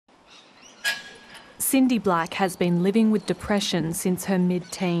Cindy Black has been living with depression since her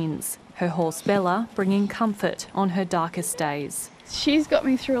mid-teens, her horse Bella bringing comfort on her darkest days. She's got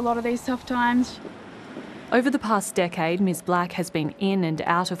me through a lot of these tough times. Over the past decade, Ms Black has been in and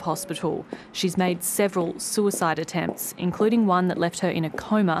out of hospital. She's made several suicide attempts, including one that left her in a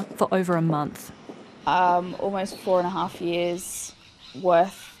coma for over a month. Almost 4.5 years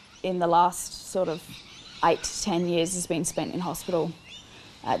worth in the last sort of 8 to 10 years has been spent in hospital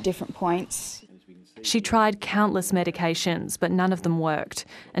at different points. She tried countless medications, but none of them worked,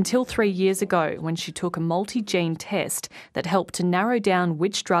 until 3 years ago when she took a multi-gene test that helped to narrow down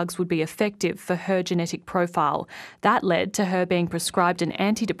which drugs would be effective for her genetic profile. That led to her being prescribed an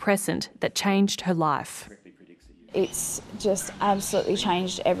antidepressant that changed her life. It's just absolutely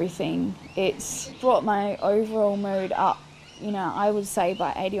changed everything. It's brought my overall mood up, I would say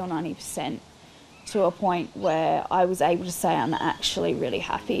by 80 or 90%, to a point where I was able to say I'm actually really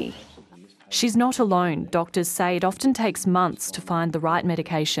happy. She's not alone. Doctors say it often takes months to find the right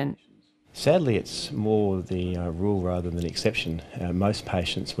medication. Sadly, it's more the rule rather than the exception. Most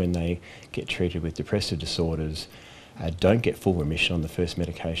patients, when they get treated with depressive disorders, don't get full remission on the first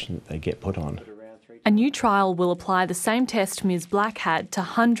medication that they get put on. A new trial will apply the same test Ms Black had to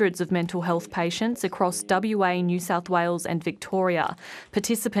hundreds of mental health patients across WA, New South Wales and Victoria.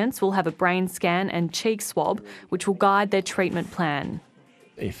 Participants will have a brain scan and cheek swab, which will guide their treatment plan.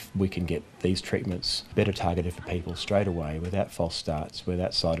 If we can get these treatments better targeted for people straight away, without false starts,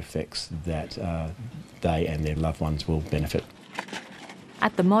 without side effects, that they and their loved ones will benefit.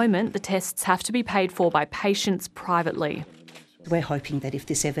 At the moment, the tests have to be paid for by patients privately. We're hoping that if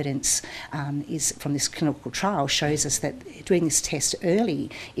this evidence is from this clinical trial shows us that doing this test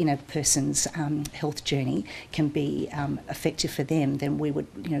early in a person's health journey can be effective for them, then we would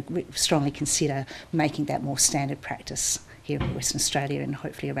strongly consider making that more standard practice here in Western Australia and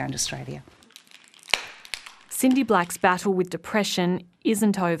hopefully around Australia. Cindy Black's battle with depression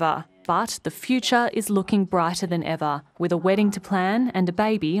isn't over, but the future is looking brighter than ever, with a wedding to plan and a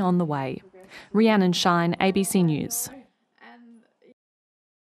baby on the way. Rhiannon Shine, ABC News.